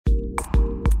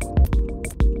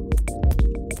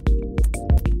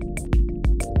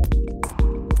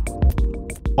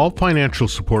All financial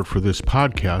support for this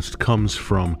podcast comes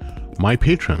from my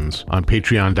patrons on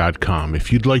patreon.com. If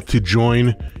you'd like to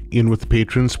join in with the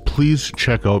patrons, please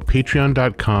check out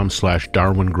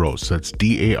patreon.com/DarwinGrosse. That's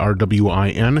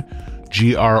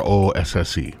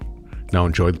DarwinGrosse. Now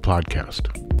enjoy the podcast.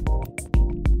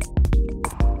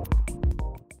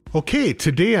 Okay,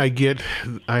 today I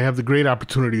have the great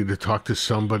opportunity to talk to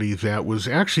somebody that was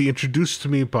actually introduced to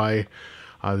me by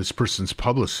this person's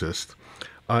publicist.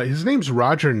 His name's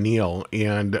Roger Neill,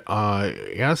 and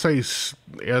as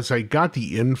I got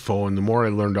the info and the more I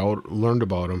learned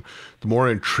about him, the more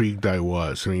intrigued I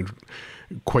was. I mean,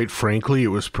 quite frankly, it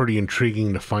was pretty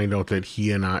intriguing to find out that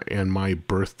he and my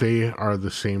birthday are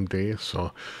the same day.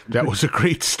 So that was a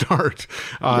great start.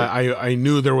 I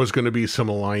knew there was going to be some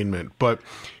alignment, but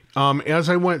as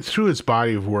I went through his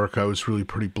body of work, I was really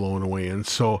pretty blown away. And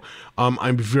so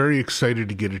I'm very excited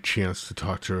to get a chance to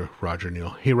talk to Roger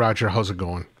Neill. Hey, Roger, how's it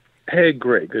going? Hey,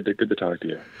 great. Good to talk to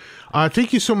you.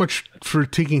 Thank you so much for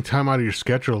taking time out of your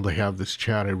schedule to have this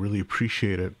chat. I really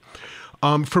appreciate it.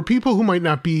 For people who might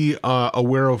not be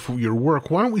aware of your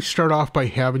work, why don't we start off by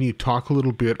having you talk a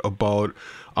little bit about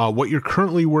what you're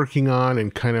currently working on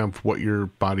and kind of what your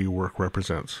body of work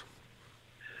represents.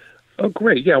 Oh,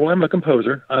 great. Yeah, well, I'm a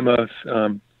composer. I'm a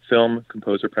film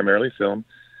composer, primarily film,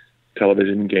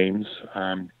 television, games.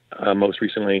 Most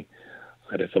recently,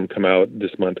 I had a film come out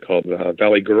this month called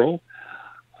Valley Girl.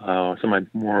 Some of my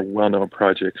more well-known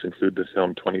projects include the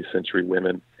film 20th Century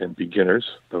Women and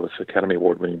Beginners, both Academy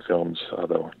Award-winning films,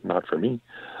 although not for me,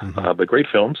 but great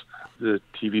films. The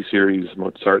TV series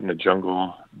Mozart in the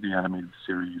Jungle, the animated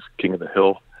series King of the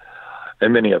Hill,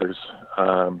 and many others.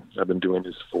 I've been doing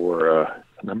this for a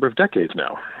number of decades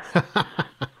now.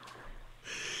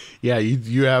 Yeah,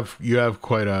 you have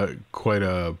quite a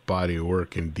body of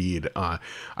work indeed. I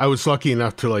was lucky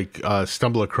enough to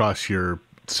stumble across your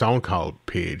SoundCloud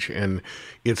page, and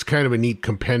it's kind of a neat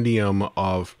compendium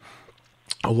of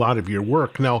a lot of your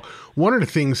work. Now, one of the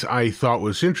things I thought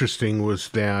was interesting was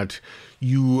that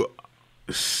you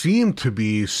seem to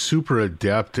be super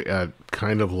adept at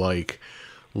kind of like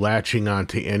latching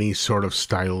onto any sort of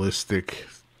stylistic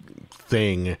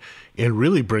thing and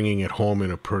really bringing it home in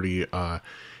a pretty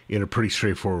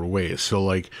straightforward way. So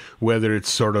like whether it's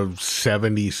sort of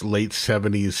late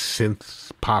 70s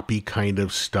synth poppy kind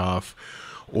of stuff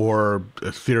or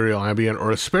ethereal ambient,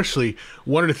 or especially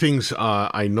one of the things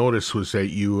I noticed was that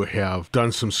you have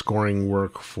done some scoring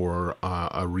work for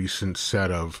a recent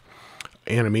set of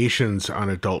animations on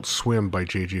Adult Swim by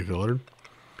J.J. Villard.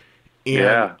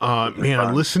 And,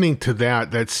 man, listening to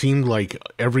that seemed like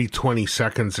every 20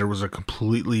 seconds there was a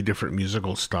completely different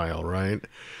musical style, right?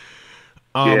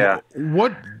 Tell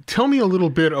me a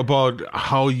little bit about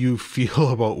how you feel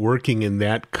about working in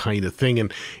that kind of thing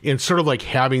and sort of like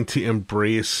having to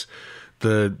embrace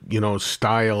the,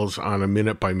 styles on a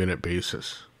minute by minute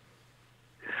basis.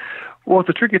 Well, it's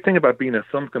a tricky thing about being a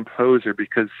film composer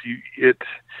because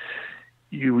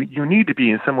you need to be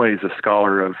in some ways a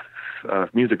scholar of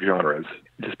music genres,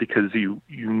 just because you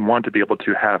want to be able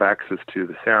to have access to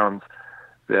the sounds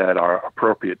that are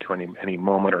appropriate to any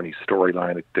moment or any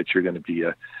storyline that you're going to be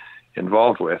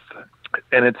involved with.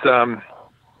 And it's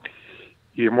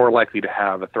you're more likely to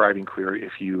have a thriving career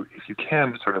if you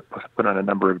can sort of put on a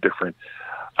number of different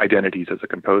identities as a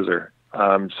composer.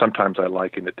 Sometimes I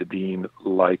liken it to being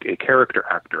like a character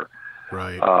actor,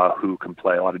 right? Who can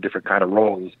play a lot of different kind of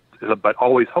roles, but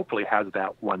always hopefully has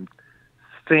that one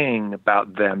thing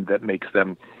about them that makes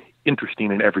them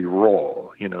interesting in every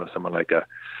role. Someone like a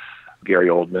Gary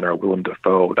Oldman or Willem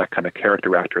Dafoe, that kind of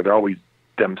character actor. They're always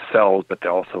themselves, but they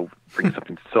also bring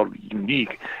something so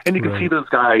unique. And you can see those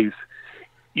guys,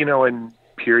 in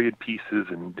period pieces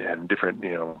and different,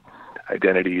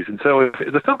 identities. And so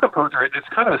as a film composer, it's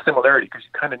kind of a similarity because you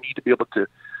kind of need to be able to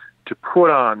put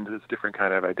on these different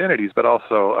kind of identities, but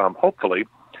also hopefully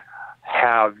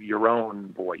have your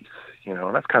own voice,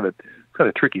 and that's kind of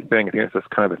a tricky thing. I think that's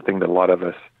kind of a thing that a lot of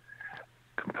us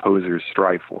composers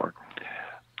strive for.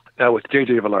 Now with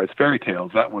J.J. Villard's Fairy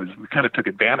Tales, we kind of took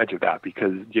advantage of that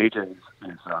because J.J.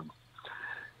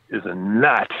 is a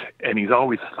nut, and he's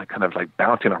always kind of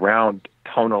bouncing around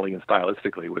tonally and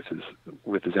stylistically with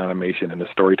his animation and the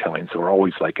storytelling. So we're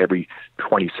always every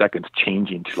 20 seconds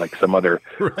changing to some other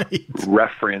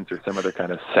reference or some other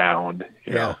kind of sound.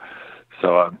 You know?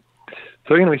 So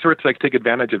we sort of take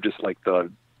advantage of just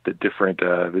the different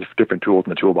tools in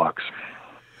the toolbox.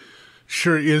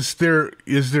 Sure. Is there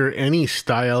any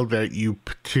style that you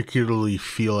particularly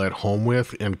feel at home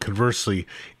with, and conversely,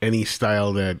 any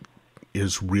style that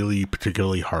is really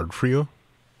particularly hard for you?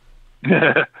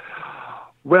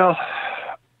 Well,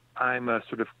 I'm a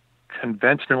sort of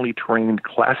conventionally trained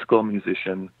classical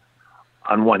musician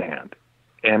on one hand,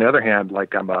 and on the other hand,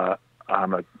 like I'm a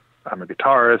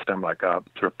guitarist. I'm like a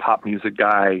sort of pop music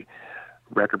guy,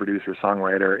 record producer,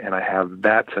 songwriter, and I have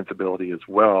that sensibility as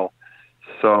well.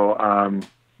 So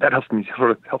that helps me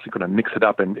kind of mix it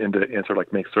up and sort of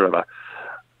like make sort of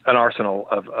an arsenal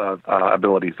of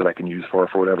abilities that I can use for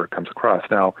whatever comes across.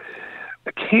 Now,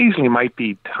 occasionally might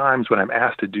be times when I'm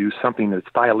asked to do something that's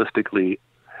stylistically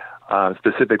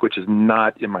specific, which is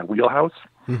not in my wheelhouse.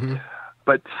 Mm-hmm.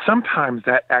 But sometimes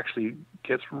that actually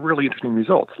gets really interesting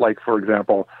results. Like, for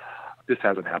example, this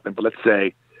hasn't happened, but let's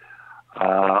say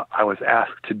I was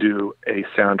asked to do a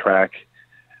soundtrack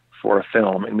for a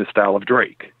film in the style of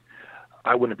Drake.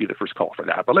 I wouldn't be the first call for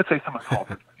that, but let's say someone called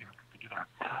for that.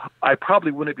 I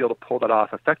probably wouldn't be able to pull that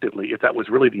off effectively if that was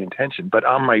really the intention. But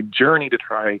on my journey to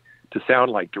try to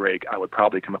sound like Drake, I would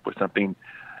probably come up with something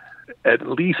at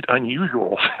least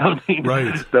unusual sounding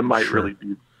that might really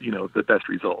be, the best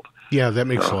result. Yeah, that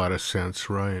makes a lot of sense,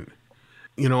 right?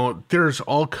 There's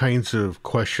all kinds of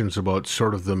questions about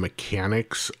sort of the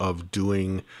mechanics of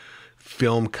doing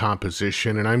film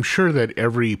composition, and I'm sure that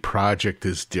every project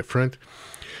is different.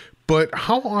 But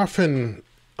how often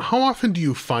do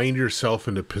you find yourself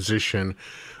in a position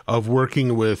of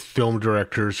working with film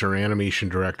directors or animation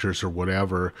directors or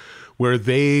whatever, where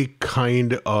they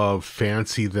kind of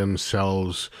fancy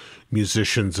themselves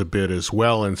musicians a bit as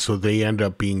well, and so they end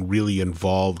up being really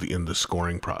involved in the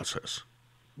scoring process?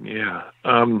 Yeah,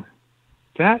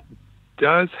 that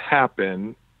does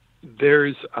happen.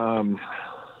 There's kind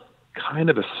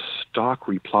of a stock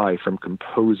reply from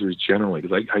composers generally,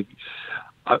 because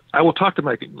I will talk to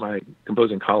my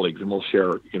composing colleagues and we'll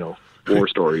share, war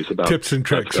stories about tips and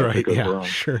tricks, right? Yeah,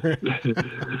 sure.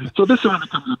 So this sort of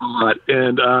comes up a lot,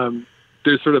 and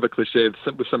there's sort of a cliche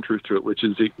with some truth to it, which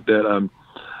is that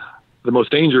the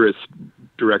most dangerous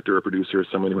director or producer is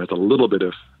someone who has a little bit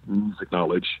of music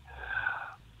knowledge,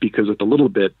 because with a little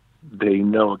bit, they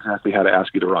know exactly how to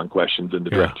ask you the wrong questions and to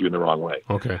direct you in the wrong way.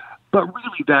 Okay. But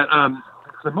really, that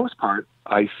for the most part,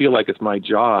 I feel like it's my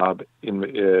job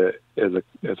as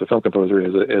a film composer,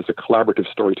 as a collaborative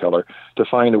storyteller, to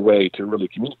find a way to really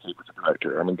communicate with the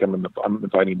director. I'm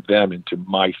inviting them into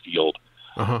my field,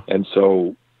 and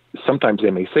so sometimes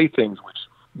they may say things which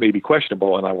may be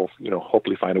questionable, and I will,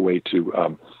 hopefully find a way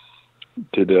to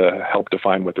help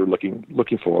define what they're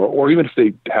looking for, or even if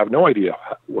they have no idea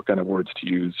what kind of words to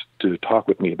use to talk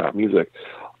with me about music,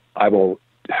 I will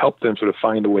help them sort of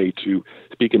find a way to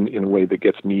speak in a way that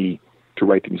gets me to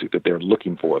write the music that they're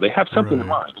looking for. They have something in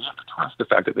mind. You have to trust the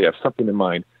fact that they have something in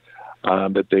mind,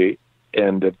 that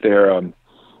they're on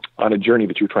a journey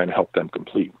that you're trying to help them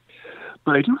complete.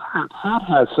 But I do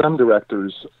have some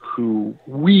directors who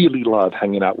really love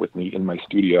hanging out with me in my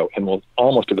studio and will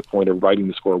almost to the point of writing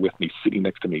the score with me, sitting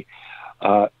next to me.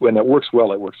 When it works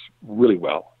well, it works really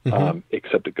well,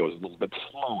 except it goes a little bit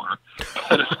slower.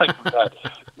 But aside from that,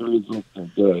 the results are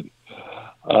good.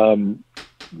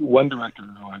 One director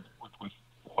who I've worked with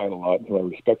quite a lot, who I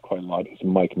respect quite a lot, is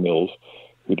Mike Mills,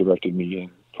 who directed me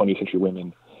in 20th Century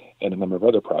Women and a number of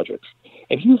other projects.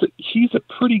 And he's a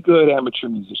pretty good amateur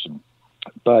musician,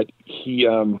 but he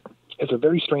has a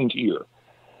very strange ear.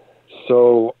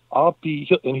 So he's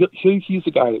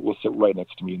the guy that will sit right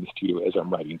next to me in the studio as I'm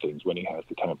writing things when he has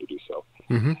the time to do so.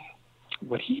 Mm-hmm.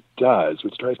 What he does,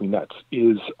 which drives me nuts,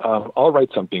 is I'll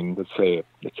write something. Let's say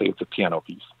it's a piano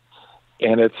piece,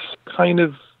 and it's kind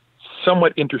of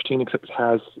somewhat interesting, except it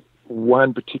has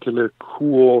one particular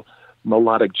cool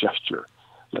melodic gesture.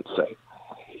 Let's say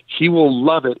he will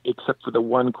love it, except for the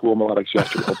one cool melodic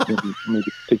gesture. He'll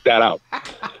maybe take that out.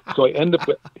 So I end up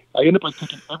by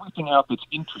taking everything out that's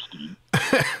interesting,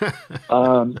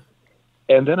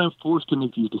 and then I'm forced to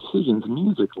make these decisions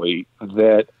musically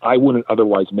that I wouldn't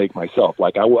otherwise make myself.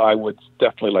 Like I would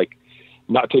definitely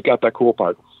not take out that cool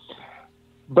part.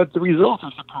 But the results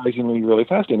are surprisingly really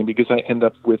fascinating, because I end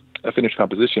up with a finished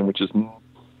composition which is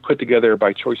put together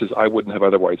by choices I wouldn't have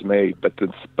otherwise made. But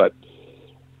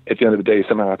at the end of the day,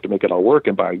 somehow I have to make it all work,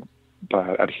 and by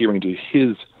adhering to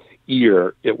his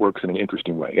ear, it works in an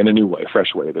interesting way, in a new way, a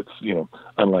fresh way that's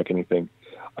unlike anything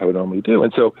I would normally do.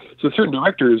 And so certain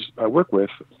directors I work with,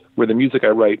 where the music I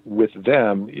write with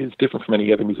them is different from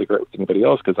any other music I write with anybody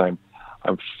else, because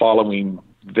I'm following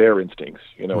their instincts,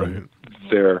 and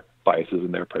their biases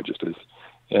and their prejudices,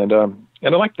 and I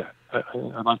like that.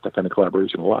 I like that kind of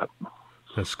collaboration a lot.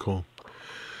 That's cool.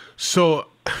 So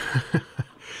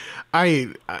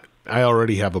I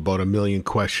already have about 1 million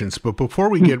questions, but before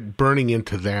we get burning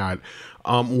into that,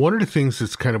 one of the things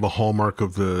that's kind of a hallmark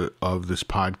of this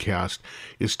podcast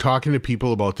is talking to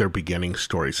people about their beginning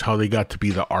stories, how they got to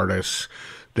be the artists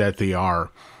that they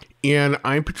are. And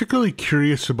I'm particularly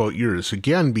curious about yours,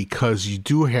 again, because you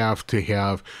do have to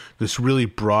have this really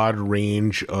broad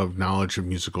range of knowledge of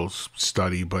musical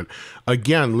study. But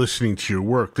again, listening to your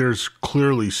work, there's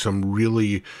clearly some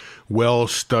really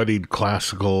well-studied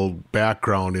classical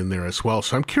background in there as well.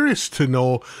 So I'm curious to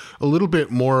know a little bit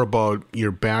more about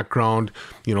your background.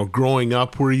 You know, growing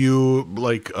up, were you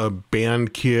like a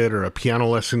band kid or a piano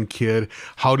lesson kid?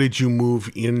 How did you move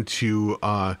into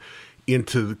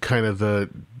kind of the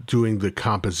doing the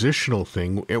compositional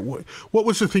thing? What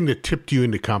was the thing that tipped you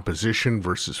into composition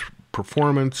versus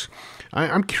performance?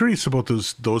 I'm curious about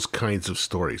those kinds of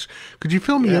stories. Could you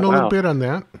fill me in a little bit on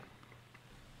that?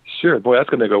 Sure. Boy, that's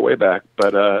going to go way back.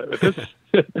 But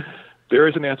there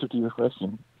is an answer to your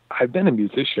question. I've been a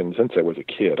musician since I was a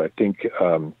kid. I think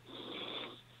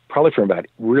probably from about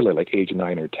really like age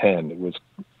 9 or 10, it was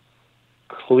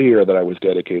clear that I was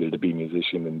dedicated to be a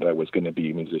musician and that I was going to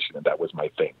be a musician, and that was my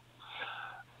thing.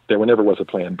 There never was a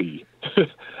plan B.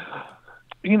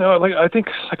 You know, like I think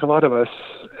like a lot of us,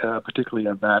 particularly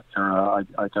in that era,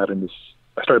 I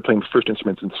started playing first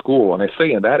instruments in school, and I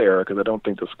say in that era because I don't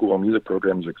think the school music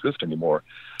programs exist anymore.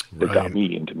 They got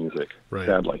me into music,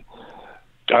 sadly.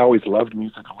 I always loved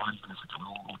music a lot. Even as a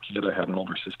little kid, I had an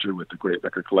older sister with a great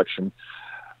record collection.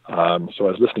 So I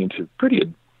was listening to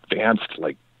pretty advanced,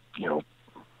 like, you know,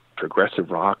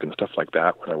 progressive rock and stuff like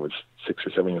that when I was 6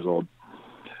 or 7 years old.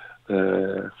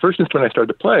 The first instrument I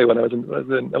started to play when I was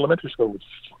in elementary school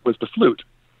was the flute.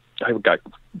 I got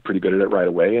pretty good at it right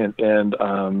away, and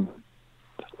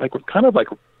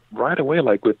right away,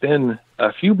 like within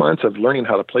a few months of learning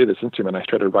how to play this instrument, I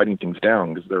started writing things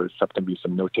down because there was supposed to be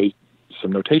some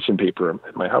notation paper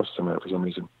at my house somewhere for some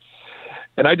reason,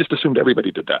 and I just assumed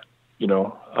everybody did that. You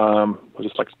know, I'll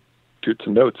just like toot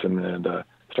some notes and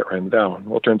start writing them down.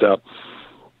 Well, it turns out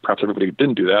perhaps everybody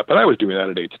didn't do that, but I was doing that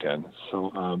at age 10.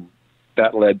 So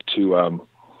that led to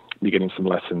me getting some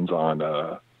lessons on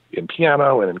in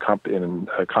piano and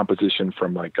in composition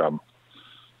from like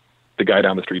the guy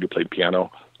down the street who played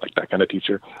piano, like that kind of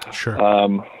teacher. Sure.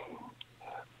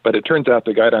 But it turns out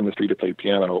the guy down the street who played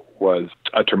piano was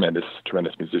a tremendous,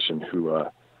 tremendous musician who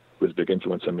was a big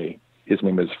influence on me. His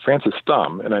name is Francis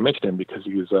Thumb, and I mentioned him because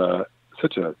he was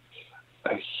such a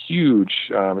huge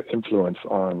influence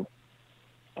on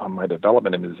my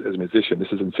development as a musician.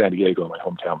 This is in San Diego, my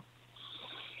hometown.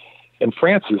 And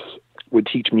Francis would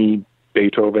teach me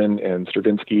Beethoven and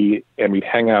Stravinsky, and we'd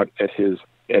hang out at his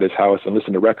house and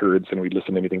listen to records, and we'd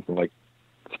listen to anything from like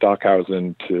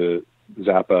Stockhausen to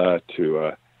Zappa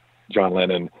to John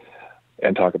Lennon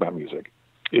and talk about music.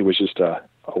 It was just a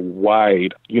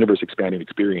wide, universe-expanding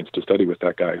experience to study with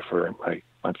that guy for my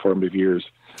formative years.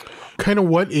 Kind of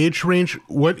what age range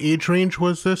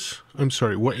was this? I'm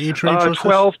sorry, what age range was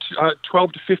 12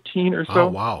 to 15 or so. Oh,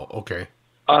 wow, okay.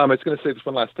 I was going to say this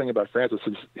one last thing about Francis.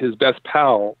 His best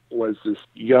pal was this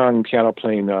young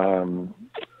piano-playing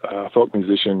folk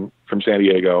musician from San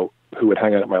Diego who would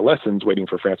hang out at my lessons waiting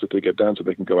for Francis to get done so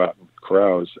they can go out and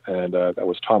carouse, and that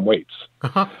was Tom Waits.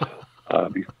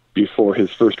 Before his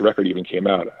first record even came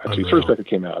out. Actually, his first record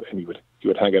came out, and he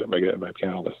would hang out at my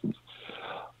piano lessons.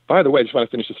 By the way, I just want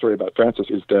to finish the story about Francis,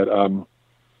 is that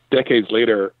decades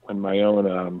later, when my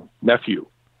own nephew,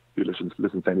 who lives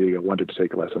in San Diego, wanted to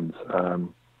take lessons,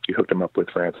 he hooked him up with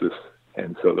Francis,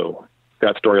 and so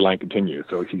that storyline continues.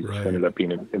 So he ended up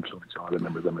being an influence on other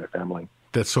members of my family.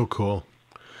 That's so cool.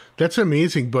 That's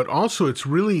amazing, but also it's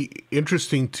really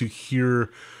interesting to hear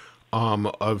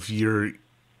of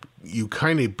you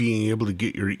kind of being able to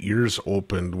get your ears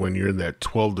opened when you're in that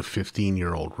 12 to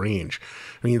 15-year-old range.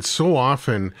 I mean, so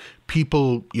often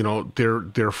people, you know,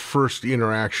 their first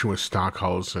interaction with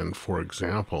Stockhausen, for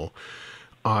example,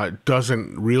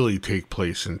 doesn't really take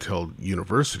place until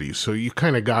university. So you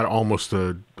kind of got almost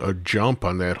a jump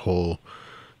on that whole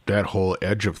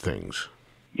edge of things.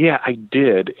 Yeah, I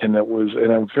did, and I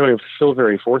feel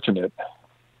very fortunate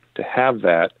to have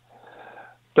that.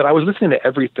 But I was listening to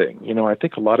everything. You know, I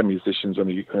think a lot of musicians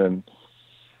and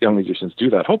young musicians do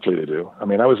that. Hopefully they do. I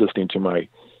mean, I was listening to my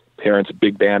parents'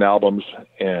 big band albums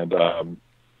and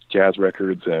jazz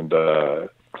records and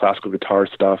classical guitar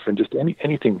stuff and just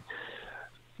anything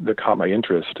that caught my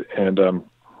interest. And,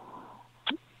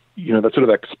 you know, that sort of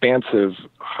expansive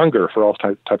hunger for all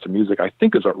types of music, I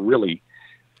think is what really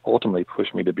ultimately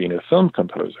pushed me to being a film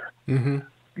composer.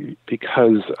 Mm-hmm.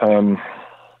 Because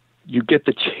you get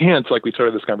the chance, like we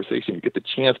started this conversation, you get the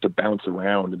chance to bounce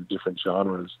around in different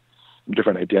genres,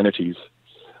 different identities.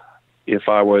 If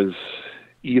I was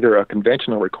either a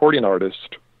conventional recording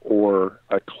artist or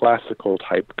a classical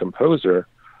type composer,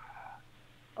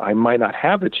 I might not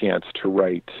have the chance to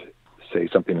write, say,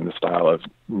 something in the style of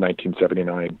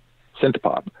 1979 synth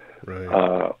pop.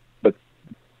 Right. But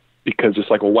because it's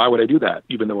like, well, why would I do that?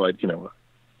 Even though not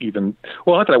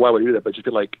that why would I do that, but just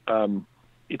feel like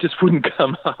it just wouldn't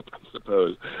come up, I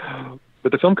suppose.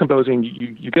 But the film composing,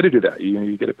 you get to do that.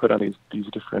 You get to put on these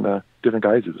different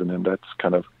guises, and then that's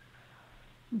kind of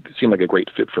seemed like a great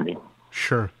fit for me.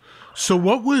 Sure. So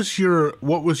what was your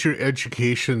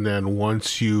education then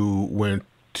once you went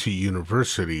to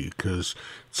university? Because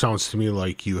it sounds to me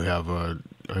like you have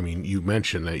you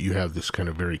mentioned that you have this kind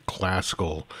of very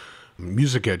classical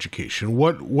music education.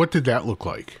 What did that look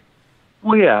like?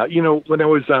 Well, yeah, when I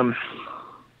was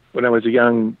a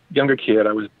younger kid,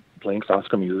 I was playing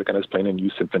classical music and I was playing in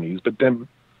youth symphonies. But then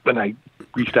when I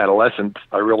reached adolescence,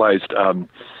 I realized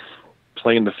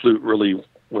playing the flute really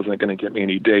wasn't going to get me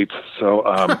any dates. So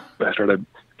I started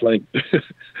playing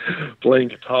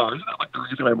guitar. Isn't that like the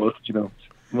reason why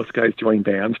most guys join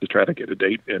bands to try to get a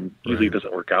date, and usually it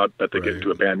doesn't work out, but they get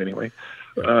into a band anyway.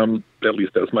 At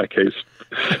least that was my case.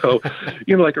 So,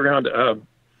 like around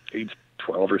age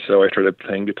 12 or so, I started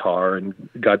playing guitar and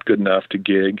got good enough to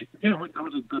gig. I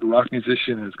was a good rock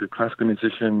musician, I was a good classical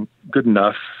musician, good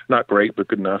enough, not great, but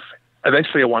good enough.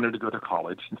 Eventually I wanted to go to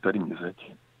college and study music.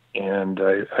 And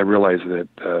I realized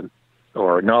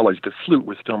or acknowledged that flute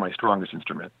was still my strongest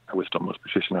instrument. I was still most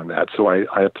proficient on that. So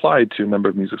I applied to a number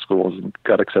of music schools and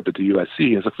got accepted to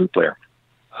USC as a flute player.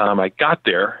 I got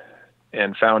there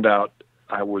and found out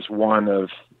I was one of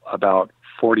about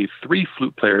 43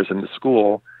 flute players in the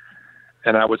school,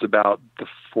 and I was about the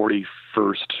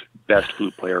 41st best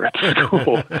flute player at the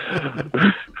school.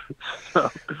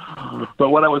 But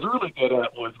what I was really good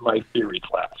at was my theory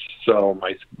class. So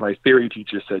my theory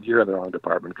teacher said, "You're in the wrong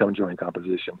department. Come join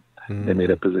composition." Mm. They made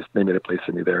a place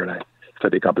for me there, and I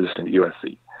studied composition at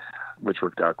USC, which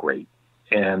worked out great.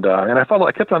 And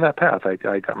I kept on that path. I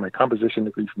got my composition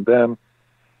degree from them.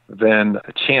 Then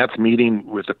a chance meeting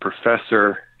with a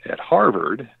professor at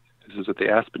Harvard. This is at the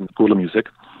Aspen School of Music.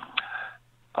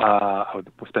 I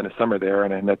spent a summer there,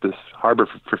 and I met this Harvard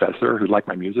professor who liked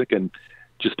my music, and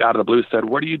just out of the blue said,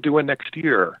 "What are you doing next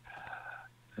year?"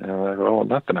 And I'm like, "Oh,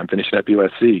 nothing. I'm finishing up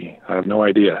USC. I have no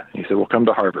idea." And he said, "Well, come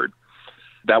to Harvard."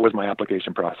 That was my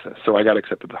application process. So I got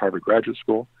accepted to Harvard Graduate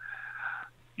School.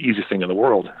 Easiest thing in the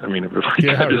world. I mean, it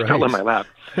just fell in my lap.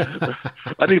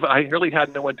 I really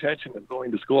had no intention of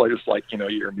going to school. I just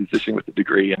you're a musician with a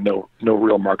degree and no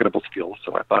real marketable skills.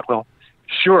 So I thought, well,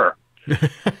 sure.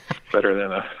 better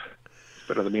than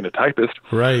being a typist,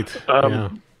 right?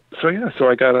 So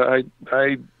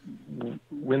I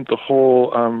went the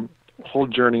whole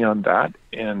journey on that,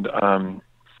 and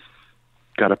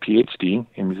got a PhD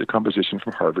in music composition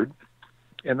from Harvard,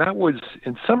 and that was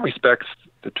in some respects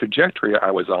the trajectory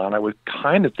I was on. I was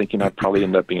kind of thinking I'd probably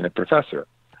end up being a professor,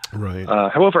 right?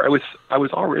 However, I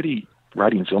was already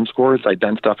writing film scores. I'd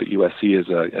done stuff at USC as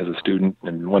a student,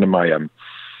 and one of my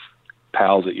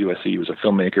pals at USC was a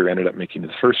filmmaker, ended up making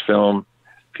his first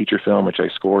feature film, which I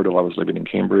scored while I was living in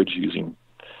Cambridge using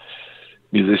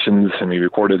musicians, and we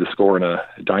recorded the score in a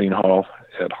dining hall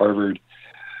at Harvard.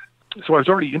 So I was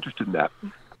already interested in that.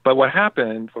 But what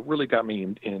really got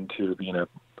me into being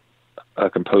a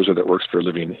composer that works for a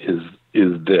living is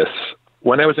this.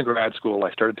 When I was in grad school,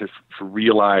 I started to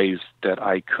realize that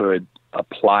I could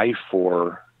apply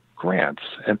for grants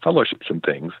and fellowships and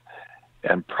things,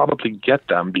 and probably get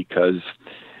them because,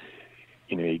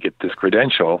 you get this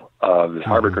credential, this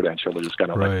Harvard credential that is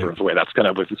kind of like the way that's kind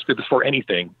of, if it's for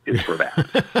anything, it's for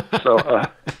that. So,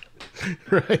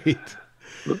 right.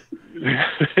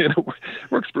 It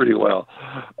works pretty well.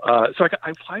 So I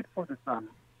applied for this,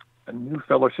 a new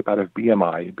fellowship out of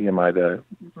BMI, the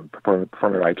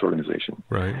Performing Rights Organization.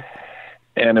 Right.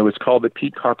 And it was called the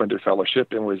Pete Carpenter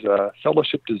Fellowship. It was a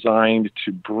fellowship designed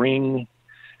to bring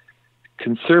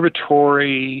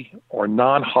conservatory or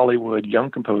non-Hollywood young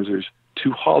composers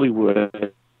to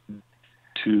Hollywood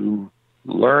to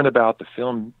learn about the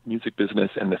film music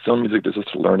business, and the film music business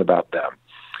to learn about them.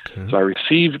 Okay. So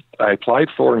I applied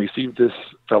for and received this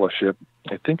fellowship.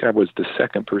 I think I was the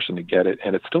second person to get it,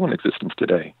 and it's still in existence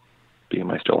today.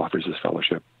 BMI still offers this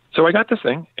fellowship. So I got this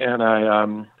thing, and I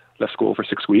left school for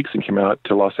 6 weeks and came out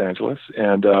to Los Angeles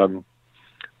and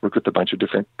worked with a bunch of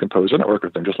different composers. Not worked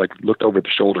with them, just looked over the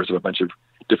shoulders of a bunch of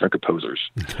different composers.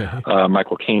 Okay.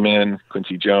 Michael Kamen,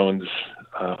 Quincy Jones,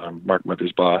 Mark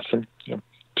Mothersbaugh, and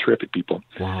terrific people.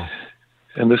 Wow.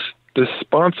 And this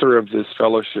sponsor of this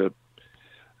fellowship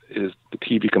is the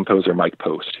TV composer Mike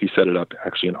Post. He set it up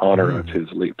actually in honor of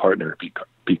his late partner,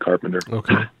 Pete Carpenter.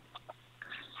 Okay.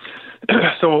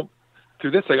 So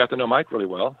through this, I got to know Mike really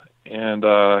well, and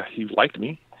he liked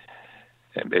me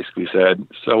and basically said,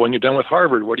 "So when you're done with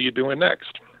Harvard, what are you doing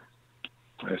next?"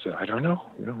 I said, "I don't know.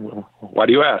 Why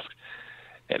do you ask?"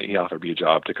 and he offered me a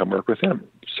job to come work with him.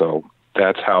 So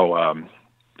that's how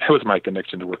that was my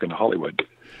connection to work in Hollywood.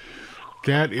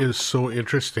 That is so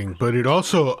interesting, but it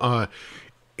also,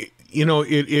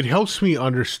 it helps me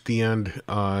understand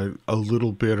a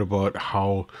little bit about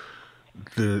how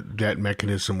that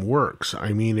mechanism works.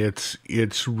 I mean,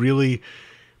 it's really,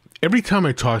 every time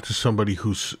I talk to somebody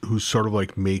who's sort of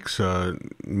like makes a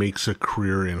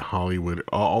career in Hollywood,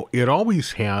 it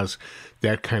always has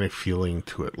that kind of feeling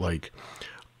to it. Like,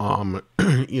 I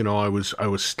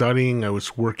was studying, I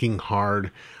was working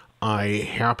hard. I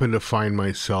happened to find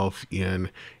myself in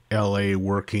LA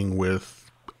working with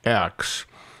X,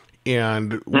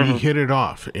 and we hit it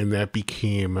off, and that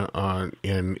became,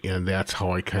 and that's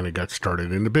how I kind of got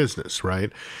started in the business,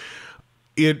 right?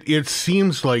 It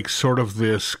seems like sort of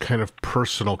this kind of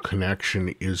personal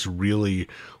connection is really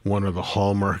one of the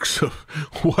hallmarks of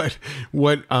what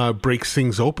breaks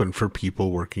things open for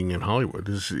people working in Hollywood.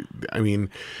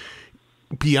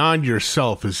 Beyond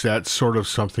yourself, is that sort of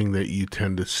something that you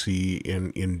tend to see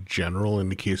in general in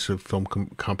the case of film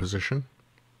composition?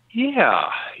 Yeah.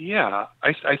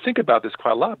 I think about this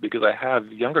quite a lot because I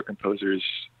have younger composers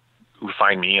who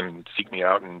find me and seek me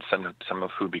out, and some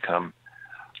of who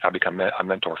I become a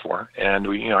mentor for. And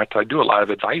I do a lot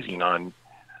of advising on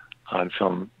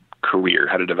film career,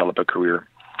 how to develop a career.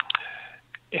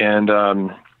 And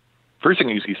first thing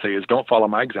I usually say is, don't follow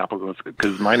my example,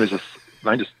 because mine just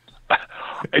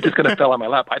it just kind of fell on my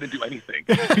lap. I didn't do anything.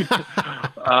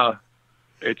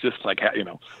 It's just like,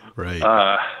 right.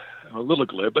 I'm a little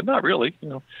glib, but not really.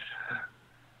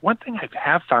 One thing I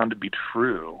have found to be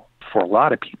true for a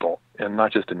lot of people, and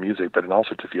not just in music, but in all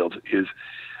sorts of fields, is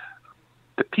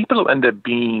the people who end up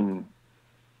being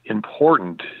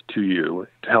important to you,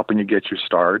 to helping you get your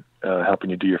start, helping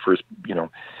you do your first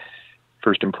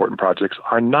important projects,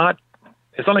 are not.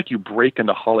 It's not like you break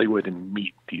into Hollywood and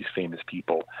meet these famous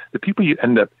people. The people you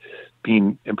end up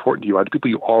being important to you are the people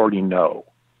you already know,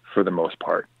 for the most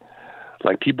part.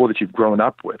 Like people that you've grown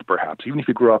up with, perhaps, even if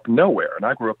you grew up nowhere. And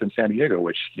I grew up in San Diego,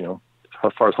 which,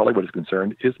 as far as Hollywood is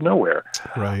concerned, is nowhere.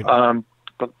 Right.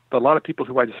 But a lot of people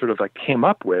who I just sort of like came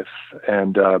up with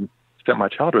and spent my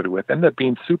childhood with ended up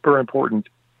being super important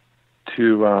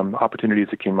to opportunities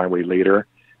that came my way later.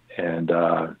 And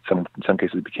in some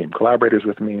cases became collaborators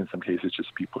with me. In some cases,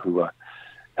 just people who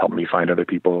helped me find other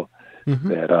people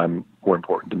that were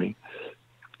important to me.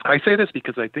 I say this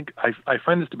because I think I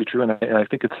find this to be true, and I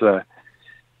think it's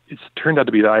turned out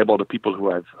to be valuable to people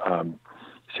who I've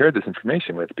shared this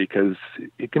information with, because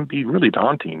it can be really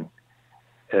daunting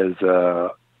as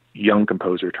a young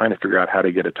composer trying to figure out how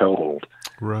to get a toehold,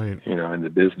 right? In the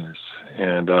business.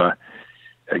 And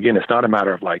again, it's not a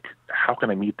matter of like, how can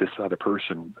I meet this other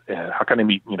person? How can I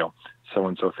meet,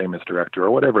 so-and-so famous director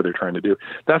or whatever they're trying to do?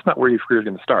 That's not where your career is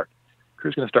going to start. Your career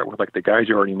is going to start with like the guys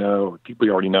you already know, people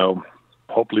you already know.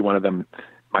 Hopefully one of them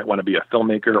might want to be a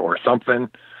filmmaker or something,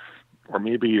 or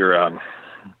maybe your,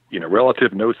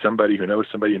 relative knows somebody who knows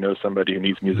somebody who knows somebody who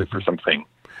needs music for something.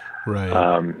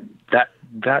 Right.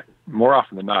 That more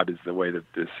often than not is the way that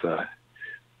this,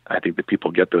 I think that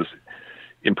people get those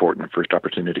important first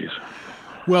opportunities.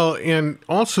 Well, and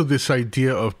also this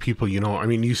idea of people,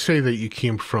 you say that you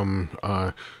came from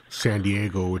San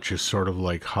Diego, which is sort of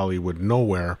like Hollywood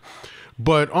nowhere.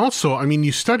 But also,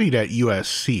 you studied at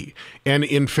USC. And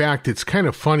in fact, it's kind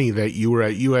of funny that you were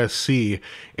at USC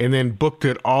and then booked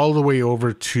it all the way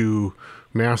over to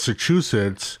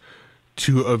Massachusetts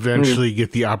to eventually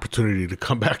get the opportunity to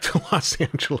come back to Los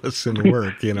Angeles and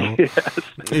work, Yes.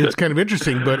 It's kind of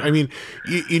interesting. But in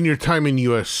your time in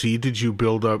USC, did you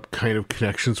build up kind of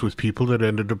connections with people that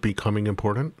ended up becoming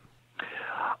important?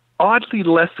 Oddly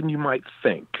less than you might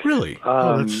think. Really?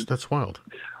 That's wild.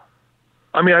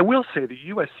 I will say the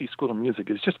USC School of Music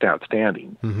is just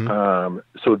outstanding.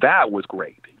 So that was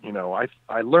great.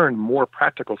 I learned more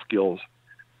practical skills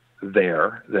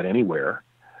there than anywhere,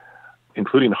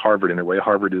 including Harvard in a way.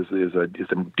 Harvard is a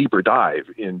deeper dive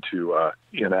into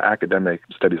academic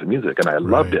studies of music, and I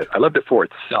loved it. I loved it for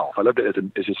itself. I loved it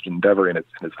as just an endeavor in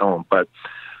its own. But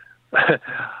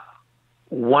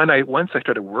once I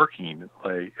started working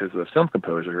as a film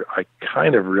composer, I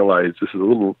kind of realized, this is a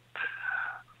little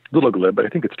glib, but I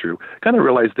think it's true, kind of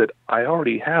realized that I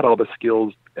already had all the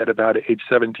skills at about age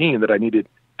 17 that I needed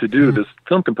to do this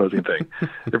film composing thing.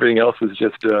 Everything else was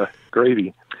just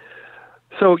gravy.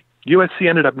 So USC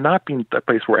ended up not being a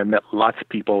place where I met lots of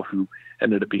people who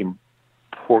ended up being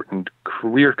important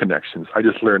career connections. I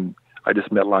just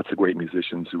met lots of great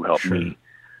musicians who helped me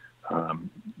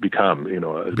become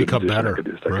better.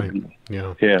 Right.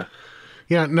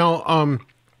 Yeah. Now,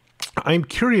 I'm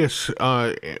curious,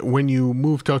 when you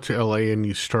moved out to LA and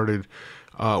you started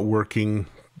working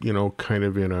kind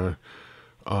of in a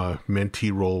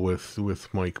mentee role with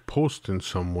Mike Post in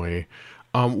some way.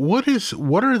 What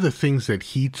are the things that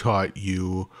he taught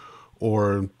you,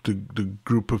 or the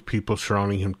group of people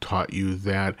surrounding him taught you,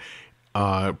 that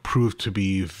proved to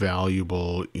be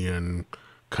valuable in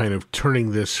kind of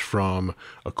turning this from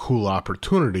a cool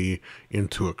opportunity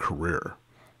into a career?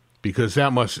 Because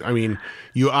that must, I mean,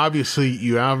 you obviously,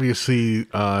 it obviously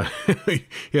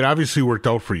worked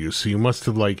out for you. So you must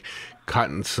have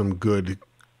gotten some good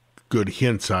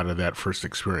hints out of that first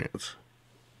experience.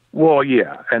 Well,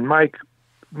 yeah. And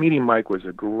meeting Mike was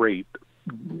a great,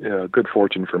 good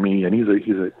fortune for me. And he's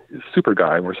a super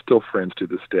guy, and we're still friends to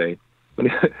this day. When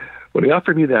he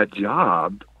offered me that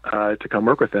job to come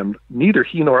work with him, neither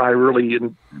he nor I really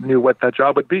knew what that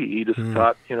job would be. He just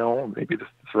thought, maybe this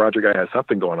Roger guy has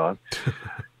something going on.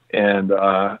 And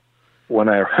when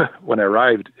I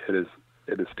arrived at his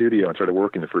studio and started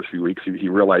working the first few weeks, he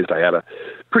realized I had a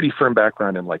pretty firm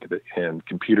background in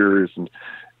computers and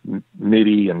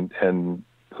MIDI and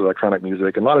electronic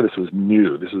music. And a lot of this was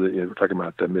new. This is we're talking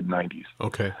about the mid '90s.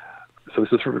 Okay. So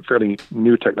this is fairly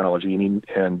new technology,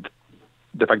 and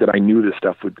the fact that I knew this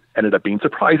stuff ended up being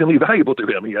surprisingly valuable to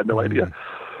him. He had no idea.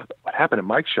 What happened in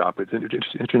Mike's shop, it's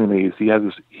interesting to me, is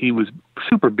he was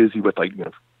super busy with 5,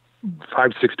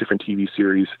 6 different TV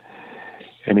series,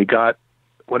 and he got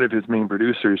one of his main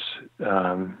producers,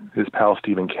 his pal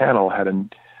Stephen Cannell, had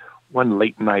one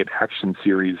late night action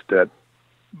series that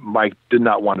Mike did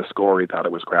not want to score. He thought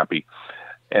it was crappy.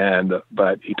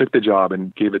 But he took the job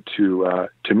and gave it to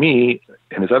me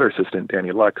and his other assistant,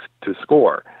 Danny Lux, to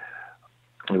score.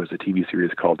 It was a TV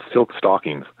series called Silk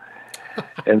Stockings.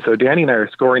 And so Danny and I are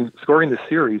scoring the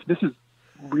series. This is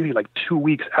really 2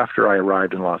 weeks after I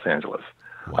arrived in Los Angeles.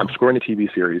 Wow. I'm scoring the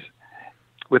TV series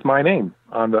with my name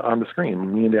on the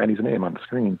screen, me and Danny's name on the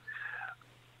screen.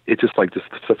 It just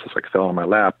fell on my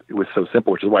lap. It was so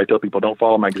simple, which is why I tell people, don't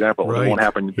follow my example. Right. It won't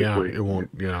happen. Yeah, it won't.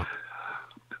 Yeah.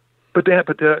 But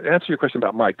to answer your question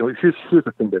about Mike, here's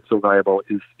the thing that's so valuable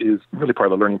is really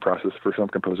part of the learning process for film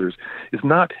composers. It's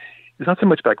not so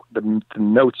much about the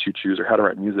notes you choose or how to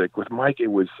write music. With Mike, it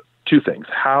was two things: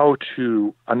 how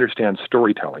to understand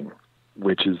storytelling,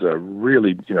 which is a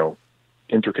really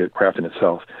intricate craft in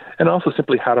itself, and also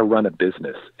simply how to run a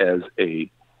business as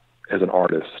an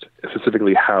artist,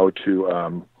 specifically how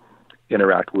to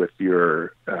interact with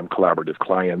your collaborative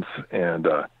clients and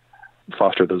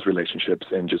foster those relationships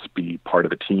and just be part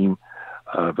of a team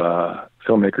of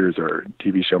filmmakers or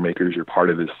TV show makers. You're part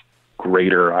of this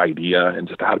greater idea, and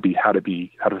just how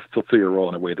to fulfill your role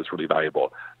in a way that's really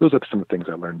valuable. Those are some of the things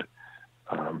I learned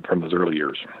from those early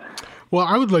years. Well,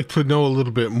 I would like to know a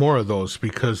little bit more of those,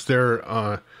 because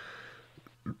those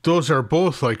are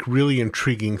both really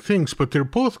intriguing things, but they're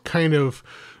both kind of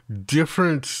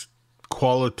different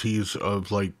qualities of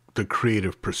the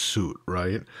creative pursuit,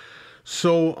 right?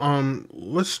 So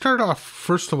let's start off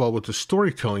first of all with the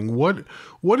storytelling. What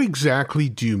exactly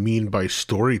do you mean by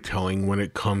storytelling when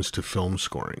it comes to film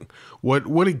scoring?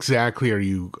 What exactly are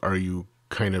you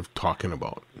kind of talking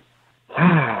about?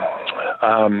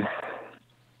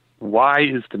 Why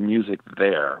is the music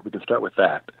there? We can start with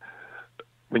that.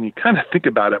 When you kind of think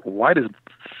about it, why does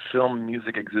film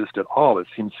music exist at all? It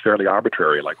seems fairly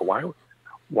arbitrary.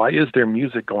 Why is there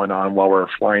music going on while we're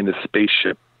flying this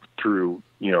spaceship through,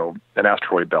 an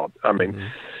asteroid belt? I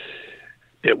mean,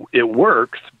 it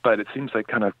works, but it seems like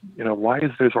kind of, why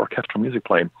is there orchestral music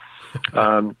playing?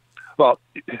 Well,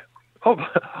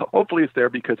 hopefully it's there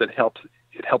because it helps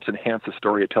enhance the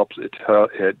story.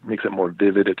 It makes it more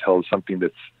vivid. It tells something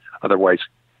that's otherwise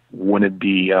wouldn't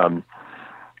be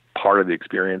part of the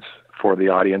experience for the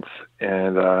audience.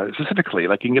 And specifically,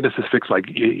 you can get a specifics,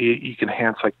 you can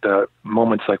enhance the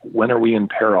moments, when are we in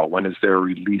peril? When is there a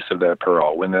release of that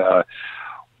peril? When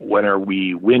are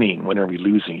we winning? When are we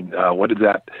losing? What does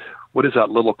that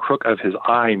little crook of his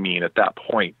eye mean at that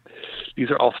point? These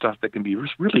are all stuff that can be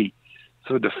really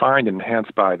sort of defined and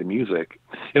enhanced by the music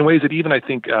in ways that even I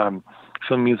think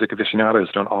film music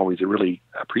aficionados don't always really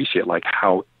appreciate,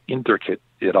 how intricate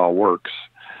it all works.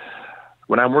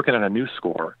 When I'm working on a new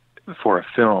score for a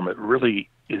film, it really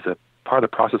is a part of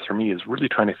the process for me is really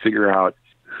trying to figure out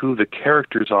who the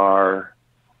characters are,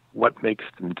 what makes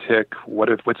them tick,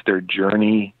 what's their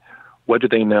journey, what do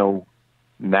they know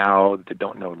now that they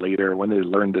don't know later, when they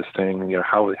learn this thing,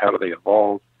 how do they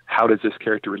evolve, how does this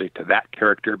character relate to that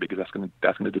character, because that's going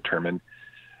to determine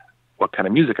what kind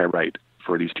of music I write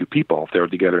for these two people. If they're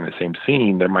together in the same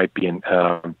scene, there might be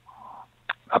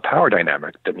a power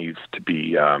dynamic that needs to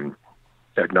be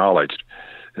acknowledged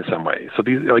in some way. So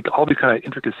these all these kind of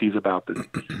intricacies about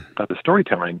the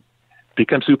storytelling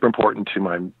become super important to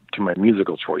to my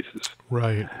musical choices.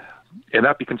 Right. And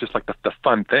that becomes just like the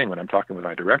fun thing when I'm talking with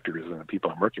my directors and the people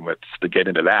I'm working with, just to get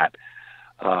into that.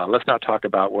 Let's not talk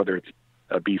about whether it's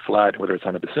a B flat, whether it's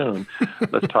on a bassoon.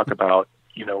 Let's talk about,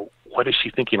 what is she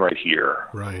thinking right here?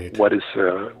 Right. What's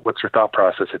her thought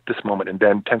process at this moment? And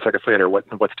then 10 seconds later,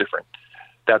 what's different?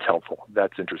 That's helpful.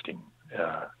 That's interesting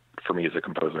for me as a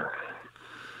composer.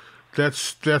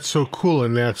 That's so cool.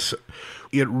 And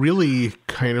it really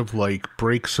kind of like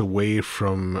breaks away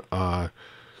from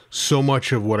so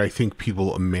much of what I think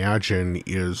people imagine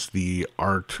is the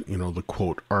art, the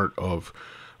quote art of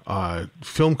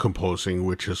film composing,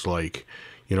 which is like,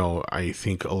 I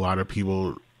think a lot of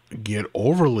people get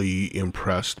overly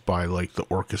impressed by like the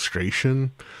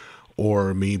orchestration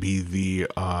or maybe the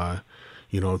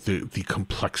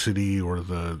complexity or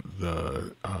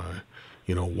the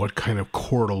what kind of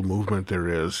chordal movement there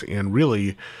is. And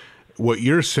really what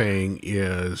you're saying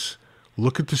is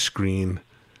look at the screen.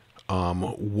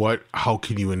 How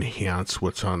can you enhance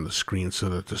what's on the screen so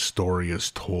that the story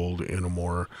is told in a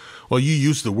more, well, you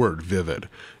use the word vivid.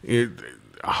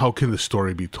 How can the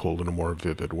story be told in a more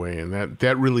vivid way? And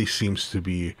that really seems to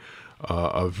be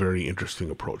a very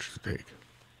interesting approach to take.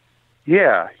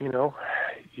 Yeah.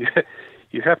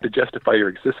 You have to justify your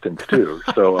existence too.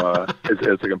 So, as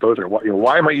a composer,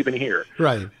 why am I even here?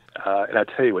 Right. And I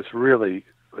tell you, it was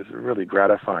really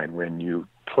gratifying when you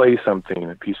play something,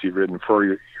 a piece you've written for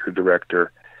your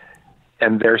director,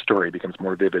 and their story becomes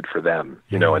more vivid for them,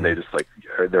 and they just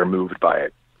they're moved by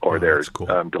it or they're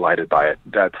cool. Delighted by it.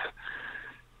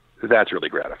 That's really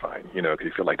gratifying, because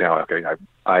you feel like now, okay,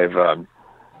 I've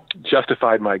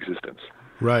justified my existence.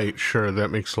 Right. Sure. That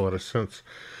makes a lot of sense.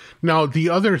 Now, the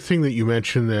other thing that you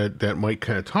mentioned that Mike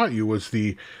kind of taught you was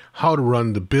the how to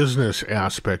run the business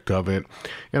aspect of it.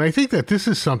 And I think that this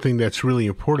is something that's really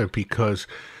important because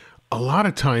a lot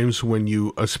of times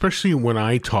especially when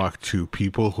I talk to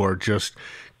people who are just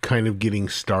kind of getting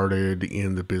started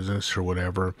in the business or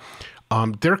whatever,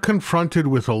 they're confronted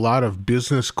with a lot of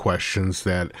business questions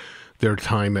that their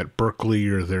time at Berkeley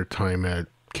or their time at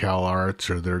Cal Arts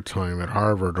or their time at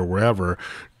Harvard or wherever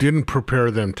didn't prepare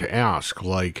them to ask,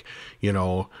 like,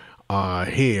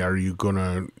 hey, are you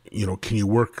gonna, can you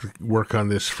work on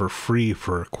this for free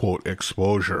for quote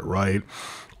exposure, right?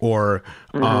 Or,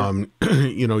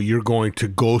 you're going to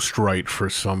ghostwrite for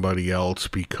somebody else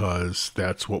because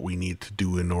that's what we need to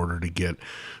do in order to get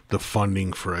the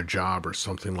funding for a job or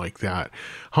something like that.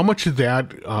 How much of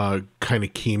that kind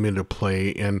of came into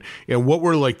play, and what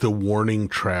were like the warning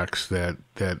tracks that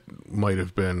might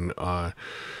have been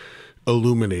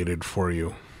illuminated for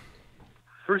you?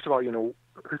 First of all, when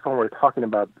we're talking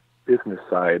about the business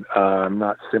side, I'm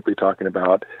not simply talking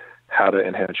about how to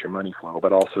enhance your money flow,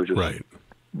 but also just right.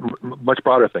 Much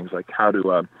broader things like how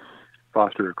to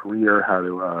foster a career, how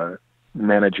to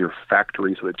manage your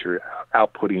factory so that you're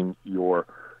outputting your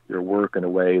work in a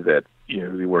way that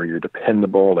where you're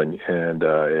dependable and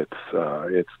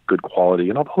it's good quality,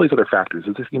 and all these other factors.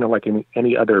 It's just like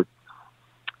any other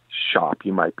shop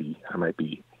I might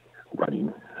be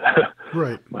running,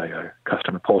 right? My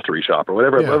custom upholstery shop or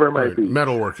whatever it might be,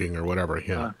 metalworking or whatever.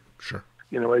 Yeah, sure.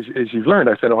 As you've learned,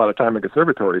 I spent a lot of time in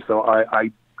conservatory, so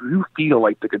I do feel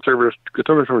like the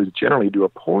conservatories generally do a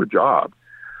poor job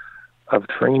of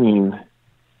training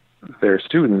their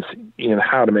students in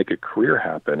how to make a career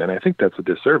happen. And I think that's a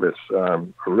disservice, a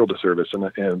real disservice.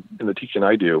 And in the teaching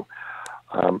I do,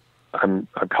 I'm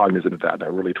cognizant of that. And I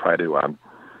really try to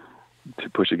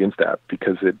push against that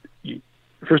because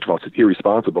first of all, it's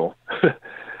irresponsible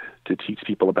to teach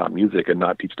people about music and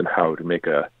not teach them how to make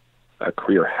a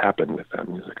career happen with that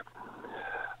music.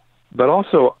 But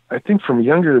also, I think from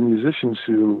younger musicians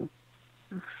who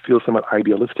feel somewhat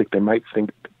idealistic, they might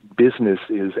think business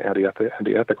is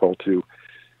antithetical to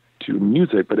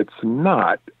music, but it's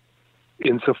not.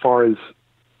 Insofar as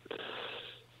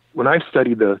when I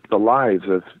study the lives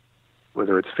of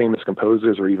whether it's famous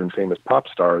composers or even famous pop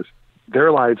stars,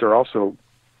 their lives are also,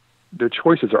 their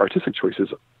choices, artistic choices,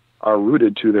 are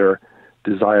rooted to their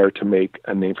desire to make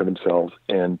a name for themselves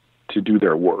and to do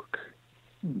their work.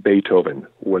 Beethoven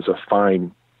was a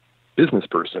fine business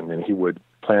person, and he would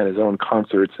plan his own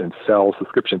concerts and sell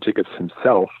subscription tickets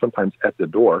himself, sometimes at the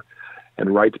door,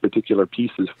 and write particular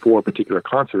pieces for a particular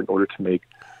concert in order to make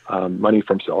money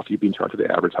for himself. He'd be in charge of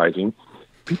the advertising.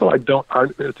 People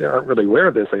aren't really aware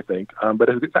of this, I think, but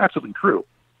it's absolutely true.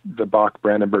 The Bach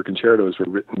Brandenburg concertos were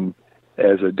written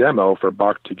as a demo for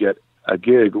Bach to get a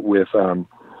gig with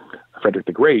Frederick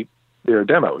the Great. They're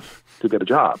demos to get a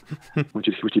job, which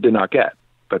he did not get.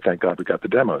 But thank God we got the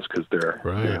demos because they're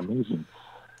amazing.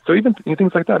 So even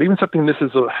things like that, even something,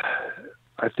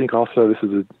 I think also this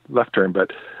is a left turn,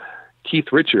 but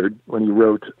Keith Richard, when he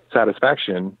wrote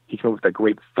Satisfaction, he came up with that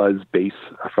great fuzz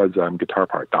guitar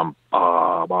part, dum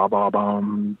ba ba ba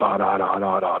bum ba da da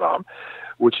da da dum,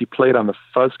 which he played on the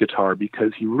fuzz guitar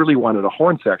because he really wanted a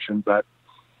horn section, but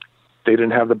they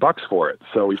didn't have the bucks for it.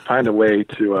 So he found a way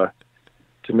to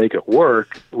make it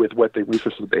work with what the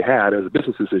resources they had as a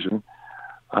business decision.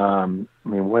 I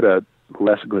mean, what a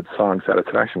less good song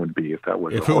Satisfaction would be if that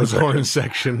was if it was horn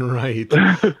section, right?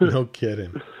 No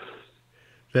kidding.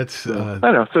 That's I don't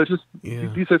know. So it's just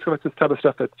these are sort of this type of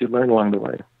stuff that you learn along the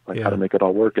way, like how to make it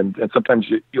all work, and sometimes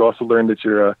you also learn that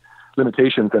your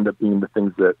limitations end up being the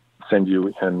things that send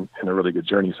you in a really good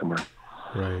journey somewhere.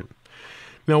 Right.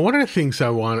 Now, one of the things I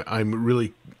wanted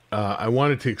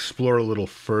to explore a little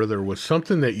further was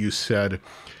something that you said,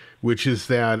 which is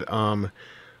that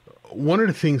one of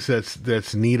the things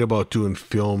that's neat about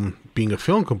being a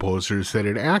film composer, is that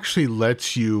it actually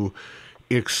lets you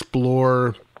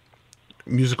explore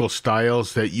musical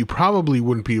styles that you probably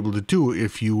wouldn't be able to do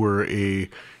if you were a,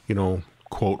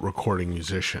 quote, recording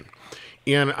musician.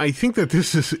 And I think that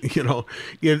this is,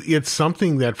 it's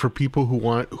something that for people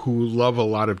who love a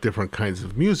lot of different kinds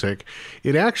of music,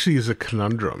 it actually is a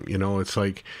conundrum. It's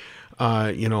like,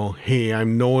 hey,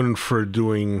 I'm known for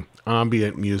doing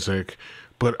ambient music,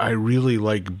 but I really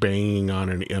like banging on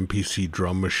an MPC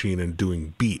drum machine and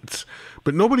doing beats.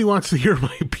 But nobody wants to hear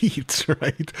my beats,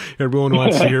 right? Everyone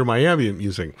wants to hear my ambient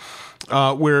music.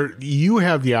 Where you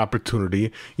have the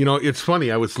opportunity, it's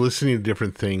funny, I was listening to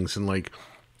different things, and like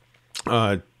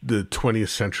the 20th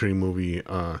Century movie,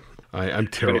 I'm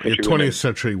terrible, 20th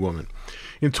Century Woman.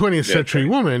 In 20th Century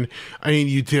Woman, I mean,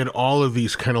 you did all of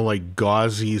these kind of like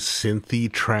gauzy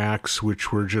synthy tracks,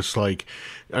 which were just like,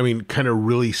 I mean, kind of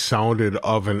really sounded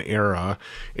of an era.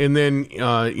 And then,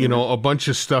 a bunch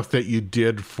of stuff that you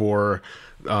did for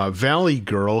Valley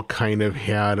Girl kind of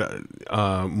had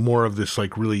more of this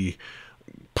like really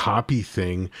poppy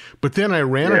thing. But then I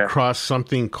ran across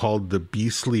something called the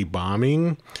Beastly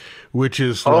Bombing, which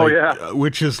is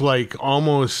like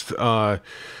almost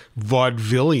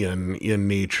vaudevillian in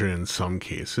nature in some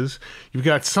cases. You've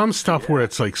got some stuff where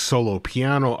it's like solo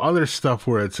piano, other stuff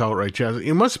where it's outright jazz.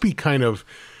 It must be kind of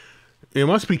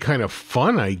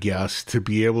fun, I guess, to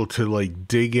be able to like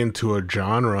dig into a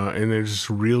genre and then just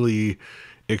really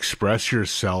express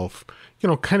yourself,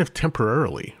 kind of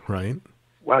temporarily, right?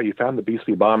 Wow, you found the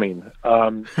Beastly Bombing.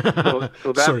 So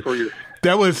that's Sorry. for your...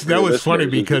 That was funny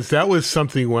because that was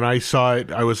something when I saw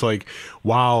it, I was like,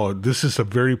 wow, this is a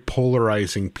very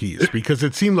polarizing piece, because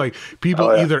it seemed like people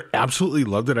either absolutely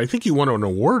loved it. I think you won an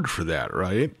award for that,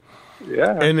 right?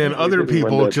 Yeah. And then other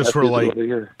people just were like,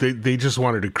 they just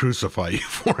wanted to crucify you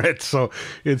for it. So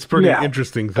it's pretty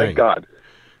interesting thing. Thank God.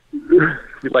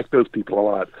 We like those people a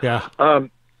lot. Yeah.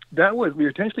 We were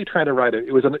intentionally trying to write it.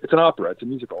 It's an opera. It's a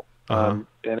musical. And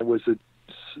it was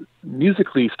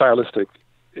musically stylistic.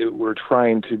 We're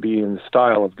trying to be in the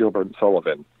style of Gilbert and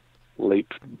Sullivan, late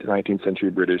 19th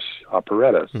century British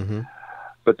operettas. Mm-hmm.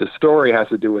 But the story has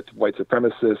to do with white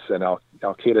supremacists and Al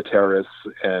Qaeda terrorists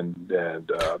and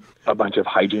a bunch of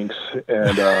hijinks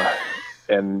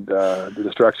and the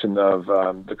destruction of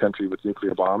the country with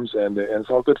nuclear bombs, and it's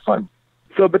all good fun.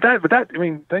 So, but that, I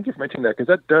mean, thank you for mentioning that, because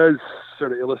that does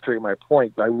sort of illustrate my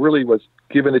point. I really was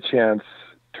given a chance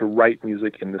to write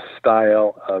music in the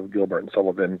style of Gilbert and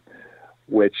Sullivan,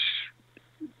 which,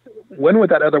 when would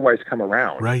that otherwise come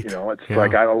around? Right. It's like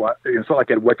it's not like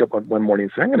I'd wake up one morning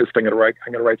and say, I'm going to write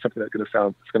something that's going to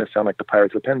sound like the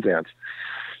Pirates of Penzance.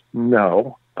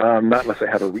 No, not unless I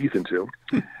have a reason to.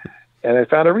 And I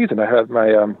found a reason. I had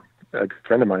a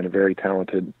friend of mine, a very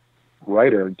talented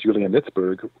writer, Julian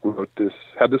Nitzberg,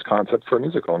 had this concept for a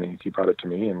musical, and he brought it to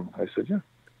me, and I said, yeah,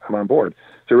 I'm on board.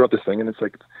 So he wrote this thing, and it's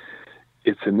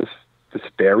in this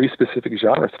very specific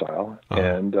genre style,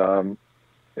 and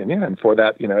for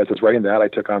that, as I was writing that, I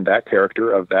took on that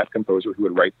character of that composer who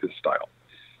would write this style,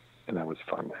 and that was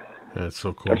fun. That's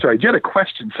so cool. I'm sorry, you had a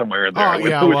question somewhere in there. Oh,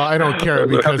 yeah, well, I don't care,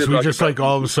 because we just like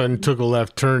all of a sudden took a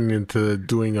left turn into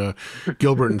doing a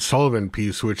Gilbert and Sullivan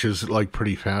piece, which is like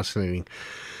pretty fascinating.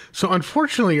 So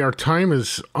unfortunately, our time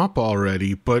is up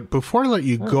already, but before I let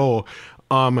you go,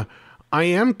 I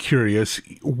am curious,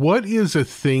 what is a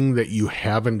thing that you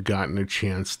haven't gotten a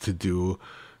chance to do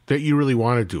that you really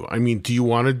want to do? I mean, do you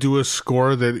want to do a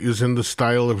score that is in the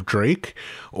style of Drake,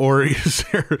 or is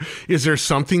there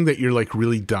something that you're like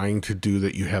really dying to do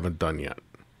that you haven't done yet?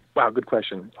 Wow, good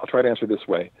question. I'll try to answer this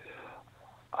way.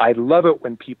 I love it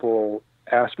when people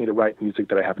ask me to write music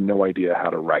that I have no idea how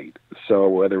to write. So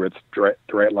whether it's to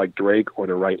write like Drake or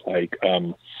to write like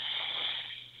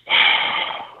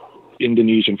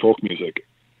Indonesian folk music,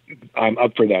 I'm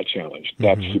up for that challenge.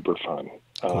 That's super fun.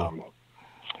 Cool.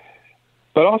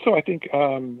 But also, I think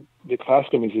the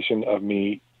classical musician of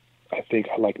me, I think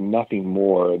I like nothing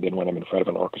more than when I'm in front of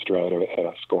an orchestra at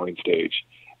a scoring stage,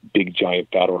 big, giant,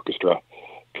 fat orchestra,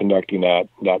 conducting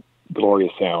that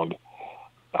glorious sound.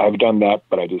 I've done that,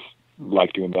 but I just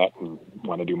like doing that and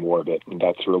want to do more of it. And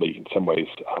that's really, in some ways,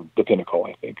 the pinnacle,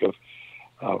 I think, of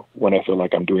when I feel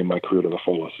like I'm doing my career to the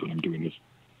fullest, and I'm doing these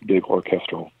big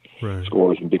orchestral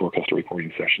scores and big orchestral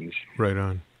recording sessions. Right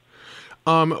on.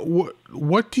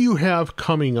 What do you have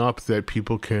coming up that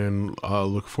people can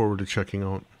look forward to checking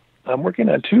out? I'm working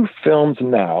on 2 films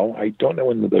now. I don't know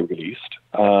when they'll be released.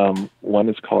 One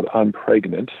is called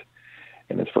Pregnant,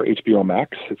 and it's for HBO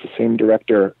Max. It's the same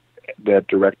director that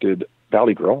directed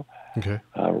Valley Girl,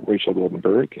 Rachel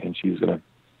Goldenberg, and she's going to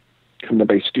come to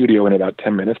my studio in about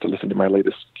 10 minutes to listen to my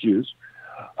latest cues.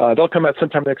 They'll come out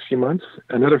sometime next few months.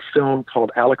 Another film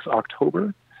called Alex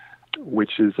October,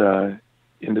 which is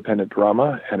independent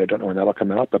drama, and I don't know when that'll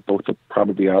come out, but both will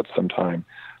probably be out sometime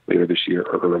later this year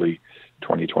or early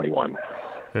 2021.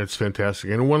 That's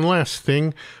fantastic. And one last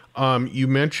thing, you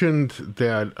mentioned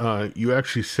that you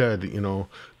actually said,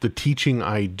 the teaching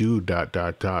I do ...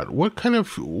 What kind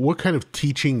of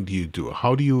teaching do you do?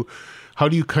 How do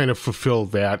you kind of fulfill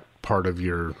that part of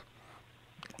your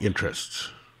interests?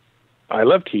 I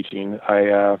love teaching.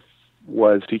 I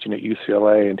was teaching at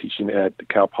UCLA and teaching at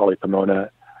Cal Poly Pomona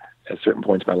at certain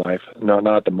points in my life. No,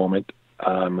 not at the moment,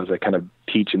 as I kind of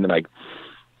teach and then I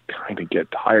kind of get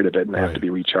tired of it and I have to be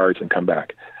recharged and come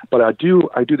back. But I do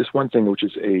this one thing, which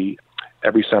is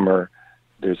every summer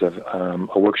there's a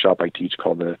workshop I teach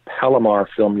called the Palomar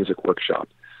Film Music Workshop.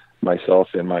 Myself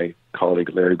and my colleague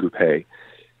Larry Goupé.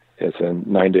 It's a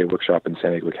 9-day workshop in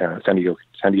San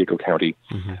Diego County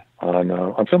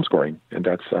on film scoring, and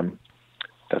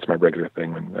that's my regular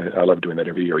thing. And I love doing that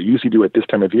every year. I usually do it this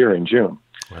time of year in June.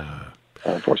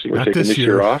 Unfortunately, we're taking this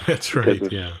year off. That's right.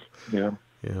 Yeah.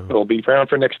 It'll be around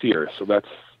for next year. So that's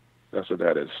what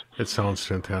that is. It sounds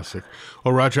fantastic.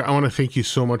 Well, Roger, I want to thank you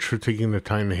so much for taking the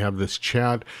time to have this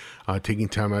chat, taking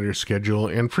time out of your schedule,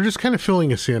 and for just kind of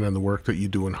filling us in on the work that you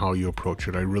do and how you approach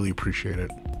it. I really appreciate it.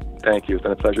 Thank you. It's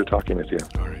been a pleasure talking with you.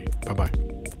 All right. Bye-bye.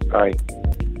 Bye.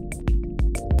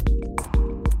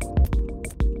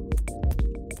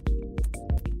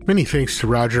 Many thanks to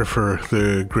Roger for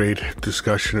the great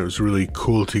discussion. It was really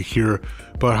cool to hear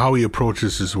about how he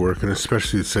approaches his work, and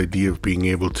especially this idea of being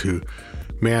able to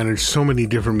manage so many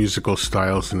different musical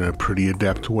styles in a pretty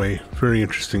adept way. Very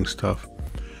interesting stuff.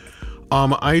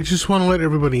 I just want to let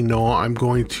everybody know I'm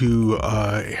going to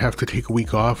have to take a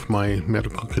week off. My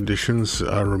medical conditions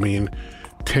remain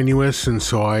tenuous, and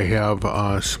so I have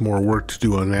some more work to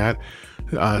do on that.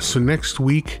 So next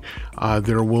week,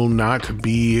 there will not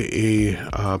be a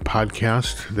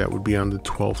podcast. That would be on the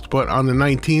 12th. But on the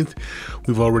 19th,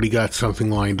 we've already got something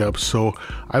lined up. So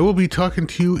I will be talking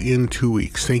to you in 2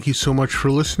 weeks. Thank you so much for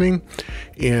listening.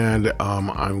 And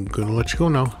I'm going to let you go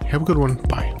now. Have a good one.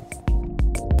 Bye.